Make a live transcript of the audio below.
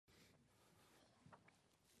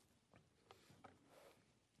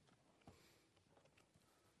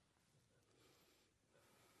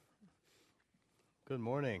Good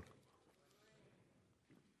morning.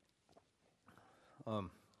 I'm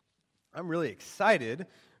really excited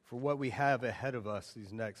for what we have ahead of us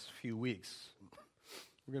these next few weeks.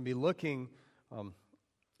 We're going to be looking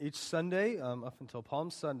each Sunday, up until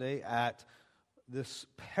Palm Sunday, at this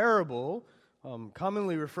parable,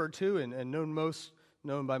 commonly referred to and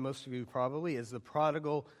known by most of you probably as the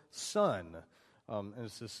prodigal son. And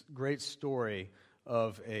it's this great story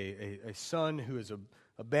of a son who has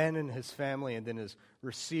abandoned his family and then is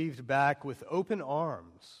received back with open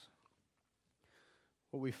arms.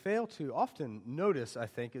 What we fail to often notice, I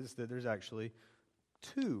think, is that there's actually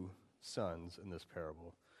two sons in this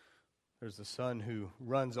parable. There's the son who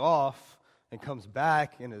runs off and comes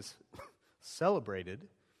back and is celebrated.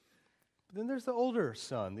 But then there's the older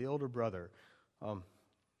son, the older brother.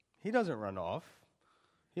 He doesn't run off.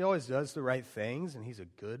 He always does the right things, and he's a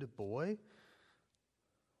good boy.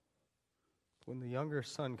 When the younger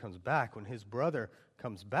son comes back, when his brother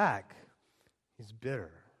comes back, he's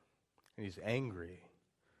bitter and he's angry.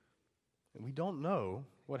 And we don't know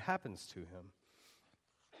what happens to him.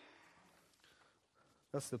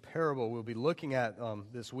 That's the parable we'll be looking at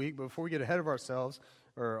this week. But before we get ahead of ourselves,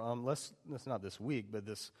 that's not this week, but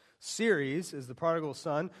this series is the prodigal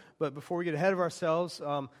son. But before we get ahead of ourselves,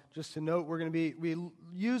 just to note, we're going to be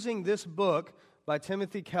using this book by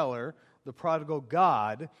Timothy Keller, The Prodigal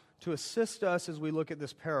God, to assist us as we look at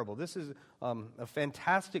this parable. This is a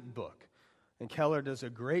fantastic book, and Keller does a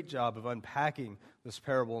great job of unpacking this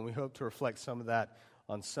parable, and we hope to reflect some of that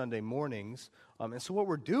on Sunday mornings. And so what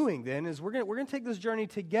we're doing then is we're going to take this journey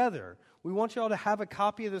together. We want you all to have a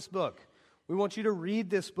copy of this book. We want you to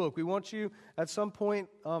read this book. We want you at some point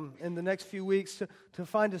in the next few weeks to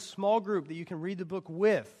find a small group that you can read the book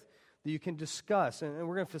with, that you can discuss. And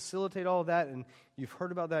we're going to facilitate all of that, and you've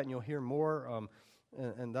heard about that, and you'll hear more,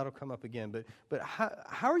 and that'll come up again. But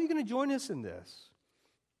how are you going to join us in this?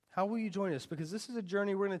 How will you join us? Because this is a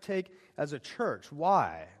journey we're going to take as a church.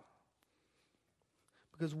 Why?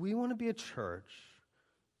 Because we want to be a church.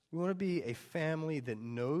 We want to be a family that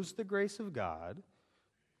knows the grace of God,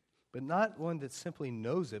 but not one that simply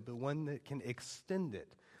knows it, but one that can extend it,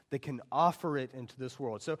 that can offer it into this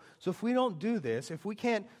world. So if we don't do this, if we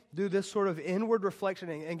can't do this sort of inward reflection,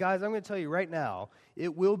 and guys, I'm going to tell you right now,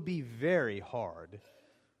 it will be very hard.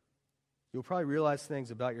 You'll probably realize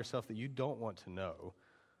things about yourself that you don't want to know.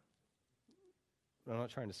 I'm not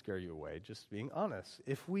trying to scare you away, just being honest.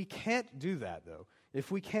 If we can't do that, though, if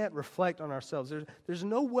we can't reflect on ourselves, there's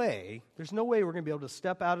no way we're going to be able to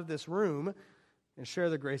step out of this room and share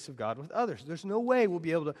the grace of God with others. There's no way we'll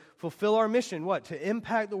be able to fulfill our mission, to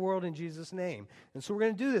impact the world in Jesus' name. And so we're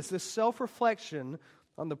going to do this self-reflection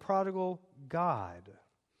on the prodigal God.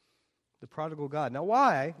 The prodigal God. Now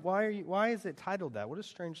why is it titled that? What a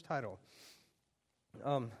strange title.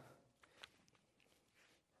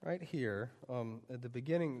 Right here, at the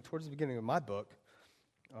beginning, towards the beginning of my book,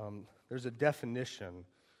 there's a definition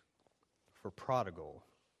for prodigal.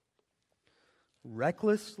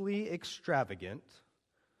 Recklessly extravagant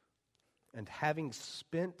and having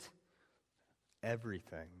spent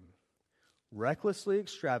everything. Recklessly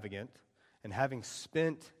extravagant and having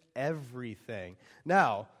spent everything.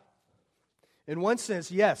 Now, in one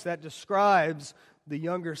sense, yes, that describes the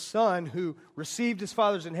younger son who received his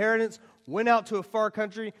father's inheritance, went out to a far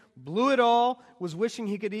country, blew it all, was wishing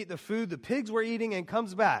he could eat the food the pigs were eating, and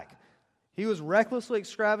comes back. He was recklessly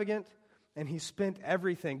extravagant, and he spent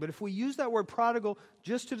everything. But if we use that word prodigal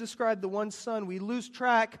just to describe the one son, we lose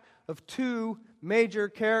track of two major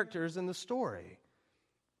characters in the story.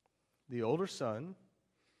 The older son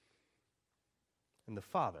and the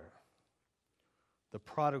father. The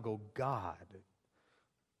prodigal God.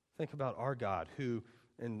 Think about our God, who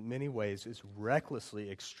in many ways is recklessly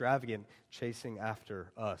extravagant, chasing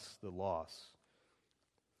after us, the lost.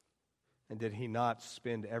 And did he not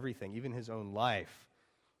spend everything, even his own life,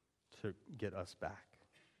 to get us back?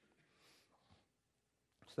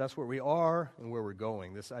 So that's where we are and where we're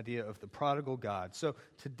going, this idea of the prodigal God. So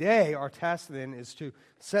today, our task then is to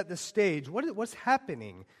set the stage. What's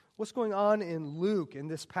happening? What's going on in Luke in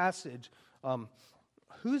this passage?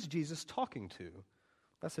 Who's Jesus talking to?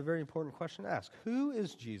 That's a very important question to ask. Who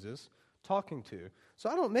is Jesus talking to?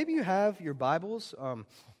 So maybe you have your Bibles. It'd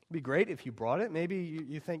be great if you brought it. Maybe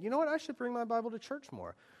you think, you know what, I should bring my Bible to church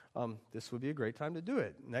more. This would be a great time to do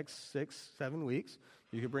it. Next 6-7 weeks,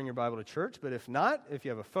 you could bring your Bible to church. But if not, if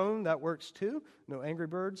you have a phone, that works too. No Angry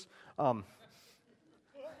Birds. But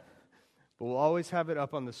we'll always have it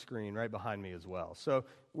up on the screen right behind me as well. So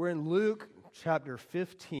we're in Luke chapter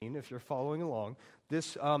 15, if you're following along.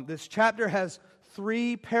 This chapter has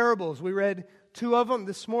 3 parables. We read 2 of them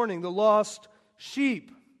this morning. The lost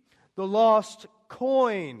sheep, the lost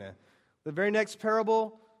coin. The very next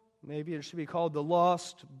parable, maybe it should be called the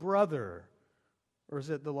lost brother. Or is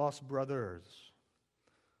it the lost brothers?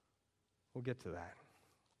 We'll get to that.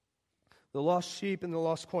 The lost sheep and the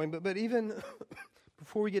lost coin. But even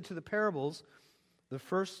before we get to the parables, the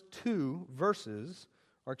first two verses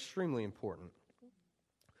are extremely important.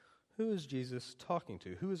 Who is Jesus talking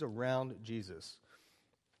to? Who is around Jesus?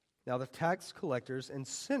 Now, the tax collectors and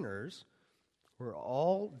sinners were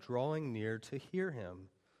all drawing near to hear him.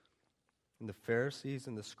 And the Pharisees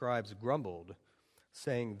and the scribes grumbled,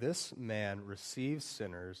 saying, "This man receives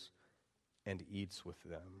sinners and eats with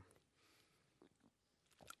them."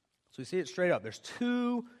 So we see it straight up. There's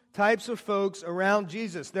two types of folks around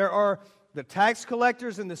Jesus. There are the tax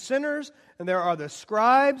collectors and the sinners, and there are the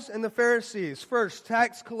scribes and the Pharisees. First,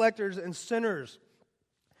 tax collectors and sinners.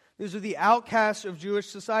 These are the outcasts of Jewish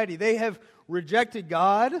society. They have rejected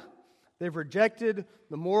God. They've rejected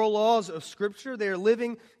the moral laws of Scripture. They are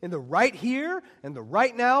living in the right here and the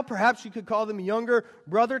right now. Perhaps you could call them younger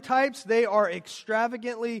brother types. They are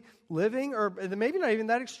extravagantly living, or maybe not even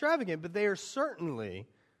that extravagant, but they are certainly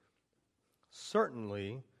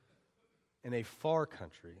in a far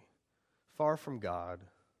country, far from God.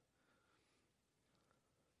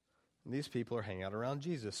 And these people are hanging out around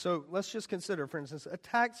Jesus. So let's just consider, for instance, a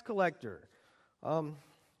tax collector.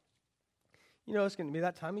 It's going to be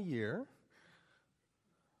that time of year.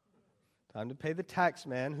 Time to pay the tax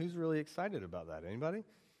man. Who's really excited about that? Anybody?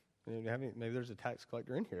 Maybe there's a tax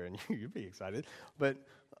collector in here and you'd be excited. But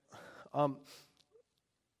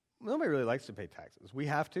nobody really likes to pay taxes. We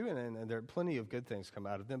have to, and there are plenty of good things come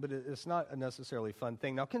out of them, but it's not a necessarily fun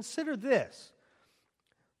thing. Now consider this.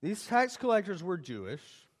 These tax collectors were Jewish,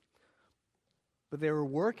 but they were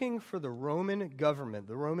working for the Roman government,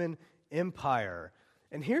 the Roman Empire.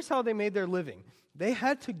 And here's how they made their living. They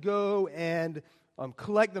had to go and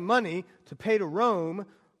collect the money to pay to Rome,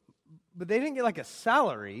 but they didn't get like a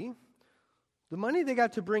salary. The money they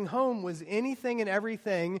got to bring home was anything and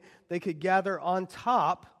everything they could gather on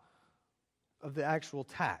top of the actual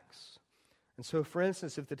tax. And so, for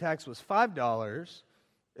instance, if the tax was $5,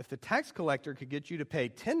 if the tax collector could get you to pay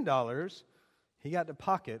 $10, he got to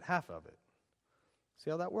pocket half of it.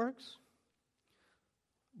 See how that works?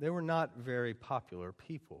 They were not very popular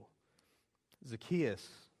people. Zacchaeus,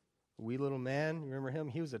 a wee little man, you remember him?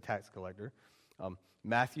 He was a tax collector.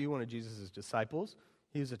 Matthew, one of Jesus' disciples,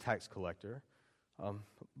 he was a tax collector.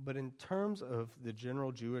 But in terms of the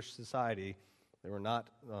general Jewish society, they were not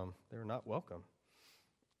welcome.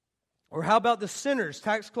 Or how about the sinners,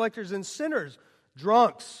 tax collectors and sinners,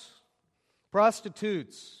 drunks,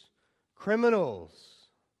 prostitutes, criminals?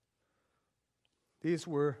 These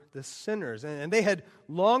were the sinners, and they had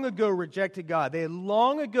long ago rejected God. They had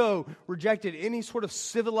long ago rejected any sort of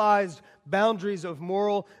civilized boundaries of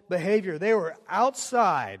moral behavior. They were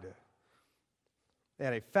outside. They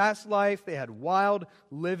had a fast life. They had wild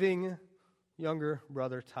living, younger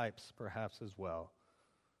brother types perhaps as well.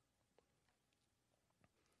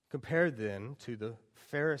 Compared then to the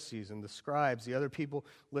Pharisees and the scribes, the other people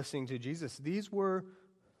listening to Jesus, these were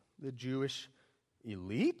the Jewish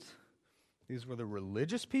elite. These were the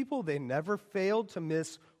religious people. They never failed to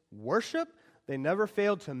miss worship. They never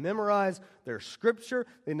failed to memorize their scripture.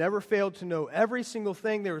 They never failed to know every single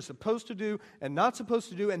thing they were supposed to do and not supposed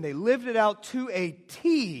to do, and they lived it out to a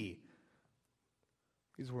T.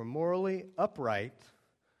 These were morally upright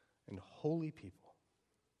and holy people.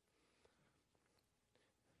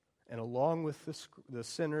 And along with the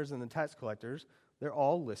sinners and the tax collectors, they're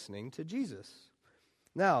all listening to Jesus.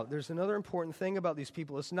 Now, there's another important thing about these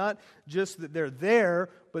people. It's not just that they're there,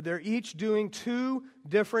 but they're each doing two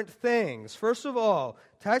different things. First of all,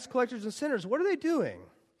 tax collectors and sinners, what are they doing?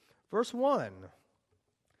 Verse 1.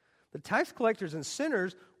 The tax collectors and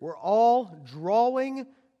sinners were all drawing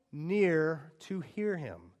near to hear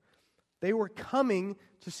him. They were coming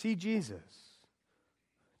to see Jesus.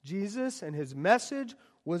 Jesus and his message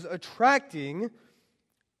was attracting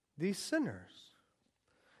these sinners.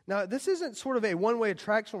 Now, this isn't sort of a one-way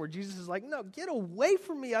attraction where Jesus is like, no, get away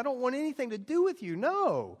from me. I don't want anything to do with you.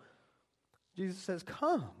 No. Jesus says,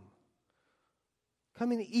 come.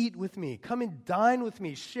 Come and eat with me. Come and dine with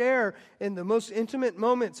me. Share in the most intimate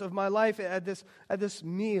moments of my life at this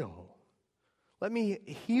meal. Let me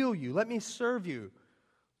heal you. Let me serve you.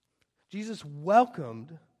 Jesus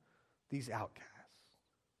welcomed these outcasts.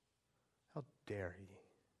 How dare he?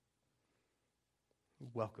 He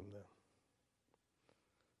welcomed them.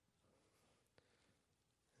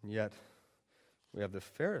 And yet, we have the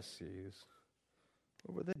Pharisees.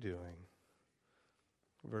 What were they doing?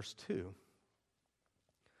 Verse 2.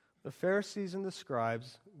 The Pharisees and the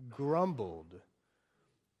scribes grumbled.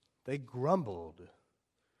 They grumbled,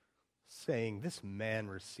 saying, "This man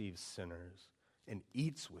receives sinners and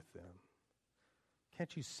eats with them."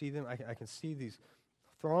 Can't you see them? I can see these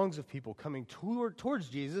throngs of people coming towards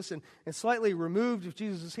Jesus, and slightly removed, if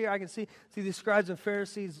Jesus is here, I can see these scribes and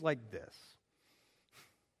Pharisees like this.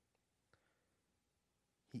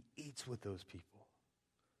 He eats with those people.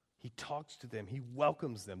 He talks to them. He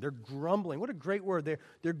welcomes them. They're grumbling. What a great word.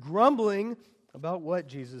 They're grumbling about what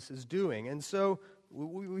Jesus is doing. And so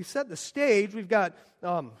we set the stage. We've got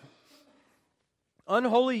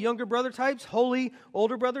unholy younger brother types, holy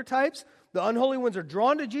older brother types. The unholy ones are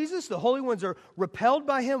drawn to Jesus. The holy ones are repelled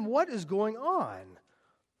by him. What is going on?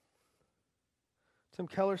 Tim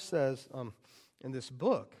Keller says in this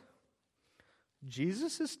book,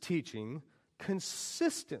 Jesus' teaching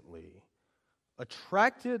consistently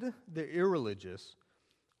attracted the irreligious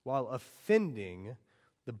while offending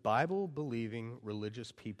the Bible-believing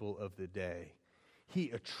religious people of the day.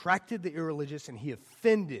 He attracted the irreligious and he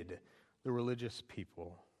offended the religious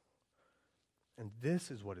people. And this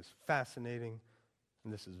is what is fascinating,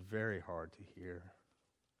 and this is very hard to hear.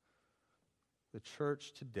 The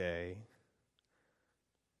church today,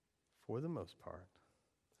 for the most part,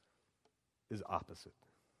 is opposite.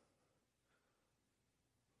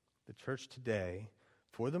 The church today,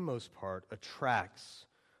 for the most part, attracts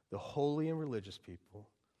the holy and religious people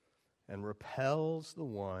and repels the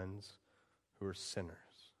ones who are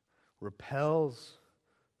sinners, repels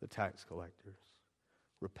the tax collectors,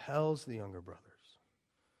 repels the younger brothers.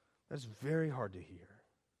 That's very hard to hear.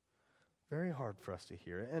 Very hard for us to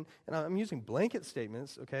hear. And I'm using blanket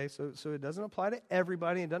statements, okay, so it doesn't apply to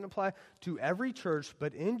everybody, it doesn't apply to every church,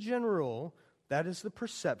 but in general, that is the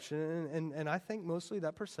perception, and I think mostly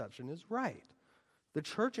that perception is right. The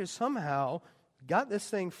church has somehow got this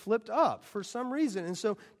thing flipped up for some reason. And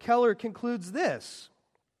so Keller concludes this: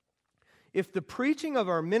 if the preaching of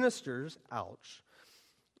our ministers,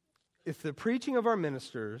 if the preaching of our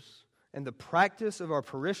ministers and the practice of our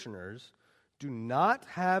parishioners do not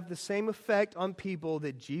have the same effect on people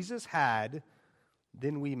that Jesus had,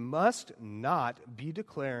 then we must not be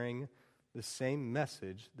declaring the same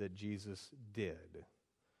message that Jesus did.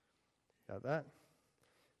 Got that?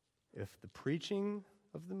 If the preaching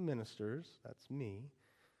of the ministers, that's me,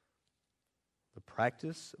 the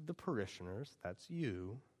practice of the parishioners, that's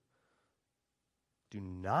you, do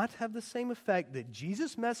not have the same effect that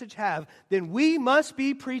Jesus' message have, then we must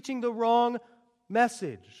be preaching the wrong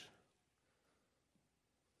message.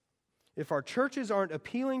 If our churches aren't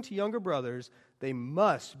appealing to younger brothers, they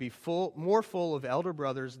must be more full of elder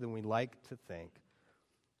brothers than we like to think.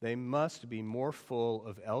 They must be more full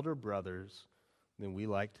of elder brothers than we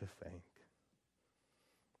like to think.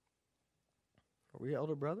 Are we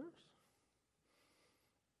elder brothers?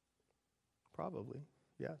 Probably,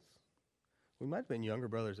 yes. We might have been younger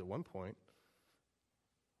brothers at one point.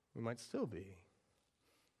 We might still be.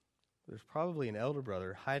 There's probably an elder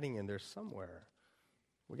brother hiding in there somewhere.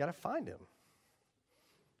 We got to find him.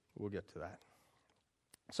 We'll get to that.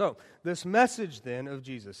 So, this message then of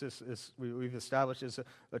Jesus, we've established, is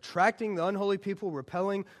attracting the unholy people,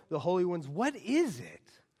 repelling the holy ones. What is it?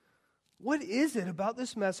 What is it about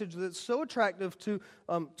this message that's so attractive to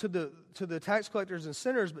the tax collectors and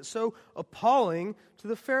sinners, but so appalling to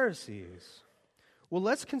the Pharisees? Well,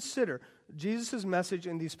 let's consider Jesus' message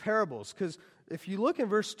in these parables, because if you look in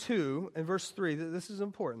verse 2 and verse 3, this is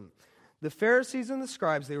important. The Pharisees and the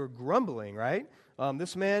scribes, they were grumbling, right?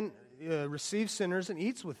 This man receives sinners and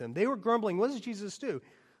eats with them. They were grumbling. What does Jesus do?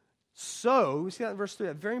 So, we see that in verse 3,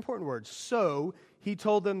 a very important word. So, he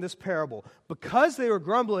told them this parable. Because they were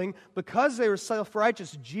grumbling, because they were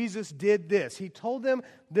self-righteous, Jesus did this. He told them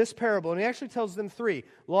this parable, and he actually tells them three: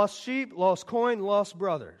 lost sheep, lost coin, lost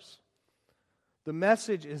brothers. The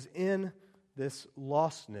message is in this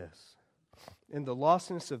lostness. In the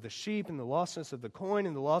lostness of the sheep, in the lostness of the coin,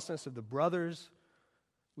 in the lostness of the brothers,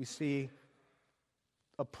 we see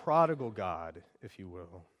a prodigal God, if you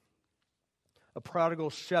will. A prodigal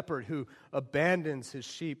shepherd who abandons his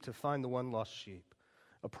sheep to find the one lost sheep.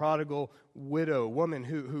 A prodigal widow, woman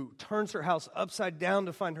who turns her house upside down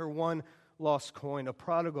to find her one lost coin. A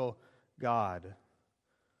prodigal God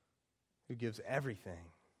who gives everything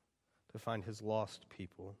to find his lost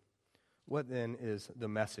people. What then is the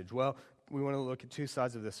message? Well, we want to look at two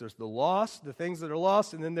sides of this. There's the lost, the things that are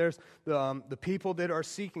lost, and then there's the people that are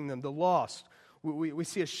seeking them, the lost. We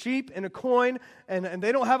see a sheep and a coin, and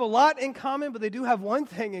they don't have a lot in common, but they do have one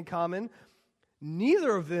thing in common.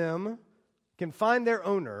 Neither of them can find their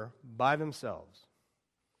owner by themselves.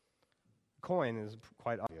 The coin is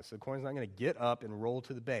quite obvious. The coin's not going to get up and roll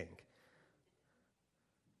to the bank.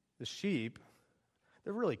 The sheep,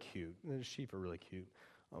 they're really cute. The sheep are really cute.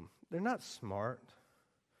 They're not smart.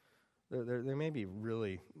 They may be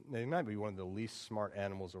one of the least smart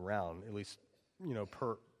animals around, at least,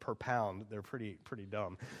 per pound. They're pretty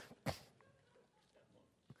dumb.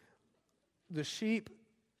 The sheep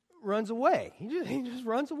runs away. He just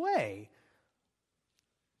runs away.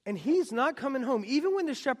 And he's not coming home. Even when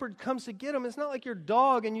the shepherd comes to get him, it's not like your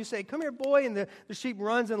dog and you say, "Come here, boy," and the sheep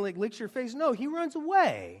runs and licks your face. No, he runs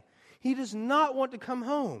away. He does not want to come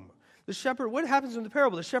home. The shepherd, what happens in the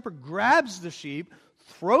parable? The shepherd grabs the sheep,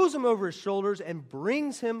 throws him over his shoulders, and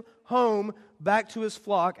brings him home back to his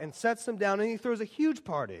flock and sets them down, and he throws a huge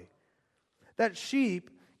party. That sheep,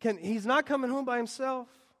 he's not coming home by himself.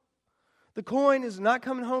 The coin is not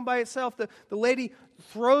coming home by itself. The lady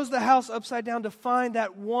throws the house upside down to find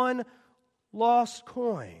that one lost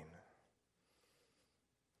coin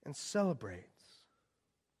and celebrates.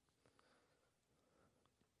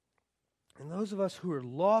 And those of us who are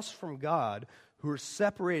lost from God, who are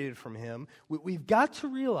separated from Him, we've got to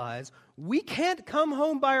realize we can't come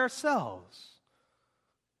home by ourselves.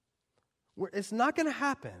 It's not going to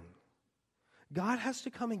happen. God has to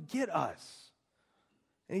come and get us.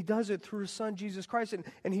 And He does it through His Son, Jesus Christ.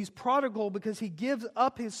 And He's prodigal because He gives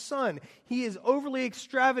up His Son. He is overly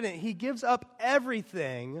extravagant. He gives up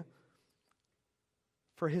everything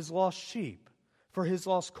for His lost sheep, for His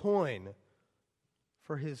lost coin,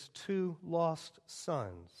 for His 2 lost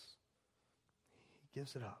sons. He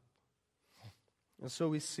gives it up. And so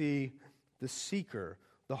we see the seeker.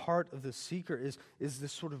 The heart of the seeker is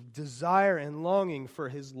this sort of desire and longing for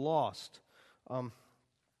his lost. I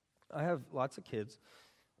have lots of kids.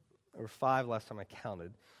 There were 5 last time I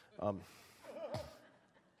counted.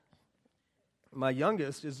 My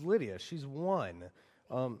youngest is Lydia. She's 1.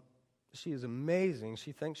 She is amazing.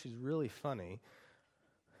 She thinks she's really funny.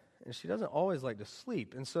 And she doesn't always like to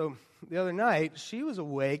sleep. And so the other night, she was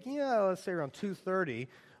awake, let's say around 2:30,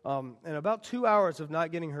 and about 2 hours of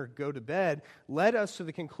not getting her go to bed led us to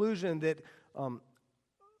the conclusion that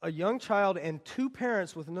a young child and 2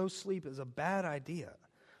 parents with no sleep is a bad idea.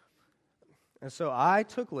 And so I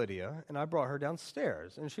took Lydia, and I brought her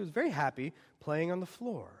downstairs. And she was very happy playing on the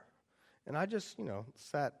floor. And I just,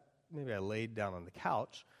 sat, maybe I laid down on the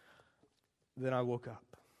couch. Then I woke up.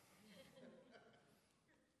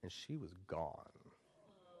 And she was gone.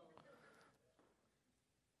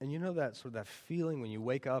 And that feeling when you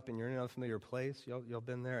wake up and you're in an unfamiliar place, y'all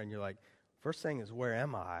been there, and you're like, first thing is, where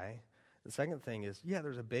am I? The second thing is,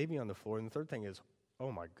 there's a baby on the floor. And the third thing is,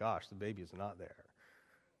 oh my gosh, the baby is not there.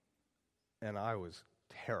 And I was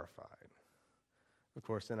terrified. Of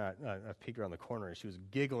course, then I peeked around the corner, and she was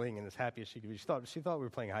giggling and as happy as she could be. She thought we were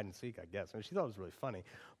playing hide and seek, I guess. She thought it was really funny.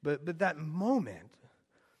 But that moment,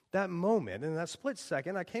 in that split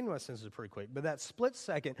second, I came to my senses pretty quick, but that split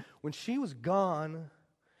second when she was gone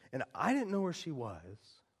and I didn't know where she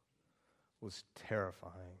was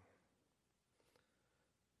terrifying.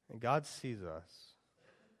 And God sees us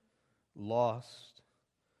lost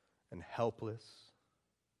and helpless.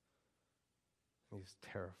 He's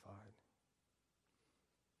terrified.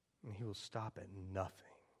 And He will stop at nothing.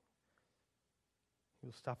 He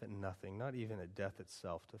will stop at nothing, not even at death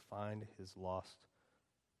itself, to find His lost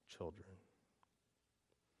children.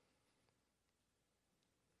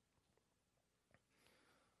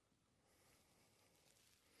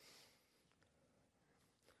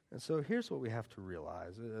 And so here's what we have to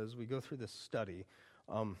realize as we go through this study.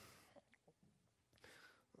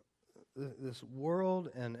 This world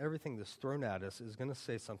and everything that's thrown at us is going to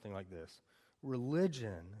say something like this.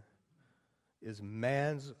 Religion is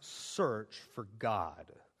man's search for God.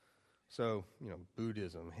 So,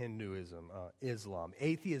 Buddhism, Hinduism, Islam,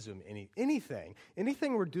 atheism,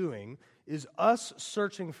 anything we're doing is us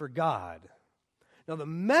searching for God. Now, the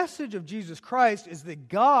message of Jesus Christ is that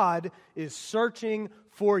God is searching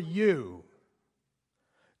for you.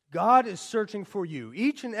 God is searching for you.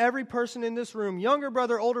 Each and every person in this room, younger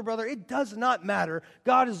brother, older brother, it does not matter.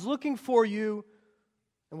 God is looking for you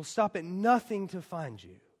and will stop at nothing to find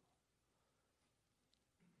you.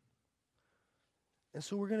 And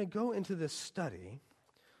so we're going to go into this study,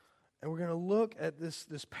 and we're going to look at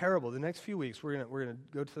this parable. The next few weeks, we're going to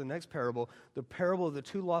go to the next parable, the parable of the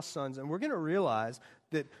 2 lost sons, and we're going to realize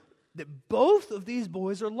that both of these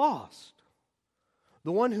boys are lost.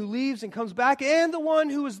 The one who leaves and comes back, and the one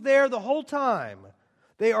who was there the whole time.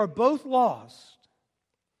 They are both lost.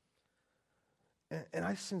 And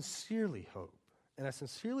I sincerely hope, and I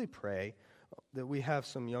sincerely pray that we have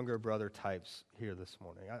some younger brother types here this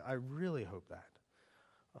morning. I really hope that.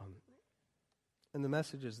 And the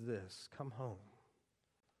message is this: come home.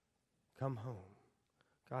 Come home.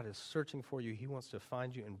 God is searching for you. He wants to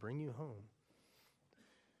find you and bring you home.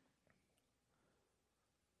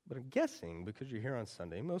 But I'm guessing, because you're here on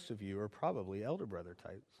Sunday, most of you are probably elder brother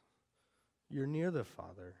types. You're near the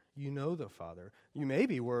Father. You know the Father. You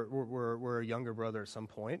maybe were a younger brother at some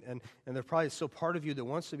point, and there's probably still part of you that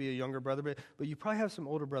wants to be a younger brother, but you probably have some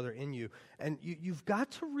older brother in you. And you've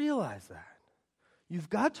got to realize that. You've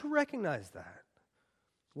got to recognize that.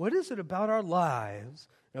 What is it about our lives,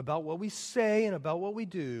 and about what we say and about what we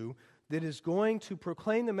do that is going to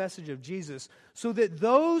proclaim the message of Jesus so that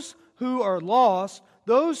those who are lost,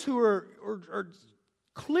 those who are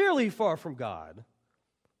clearly far from God,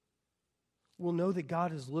 will know that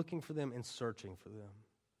God is looking for them and searching for them?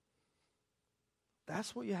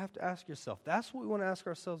 That's what you have to ask yourself. That's what we want to ask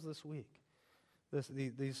ourselves this week,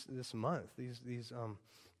 this month,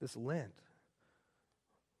 this Lent.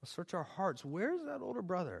 Let's search our hearts. Where's that older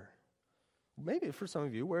brother? Maybe for some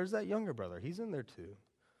of you, where's that younger brother? He's in there too.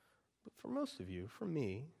 But for most of you, for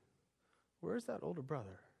me, where's that older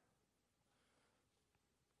brother?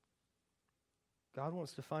 God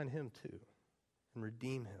wants to find him too and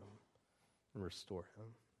redeem him and restore him.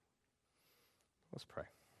 Let's pray.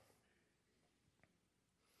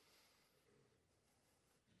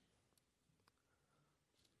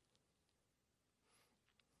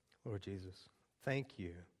 Lord Jesus, thank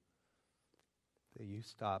you that you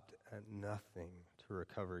stopped at nothing to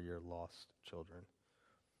recover your lost children.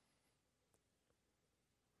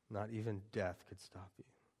 Not even death could stop you.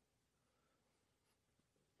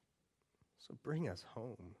 So bring us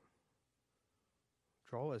home.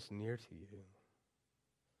 Draw us near to you.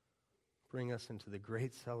 Bring us into the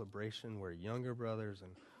great celebration where younger brothers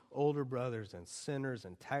and older brothers and sinners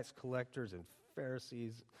and tax collectors and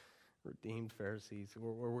Pharisees, redeemed Pharisees,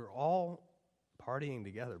 where we're all partying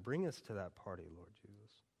together. Bring us to that party, Lord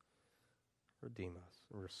Jesus. Redeem us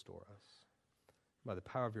and restore us. By the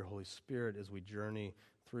power of your Holy Spirit, as we journey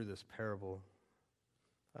through this parable,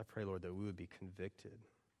 I pray, Lord, that we would be convicted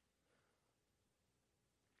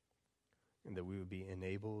and that we would be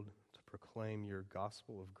enabled to proclaim your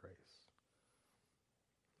gospel of grace.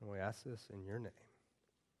 And we ask this in your name.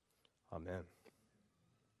 Amen.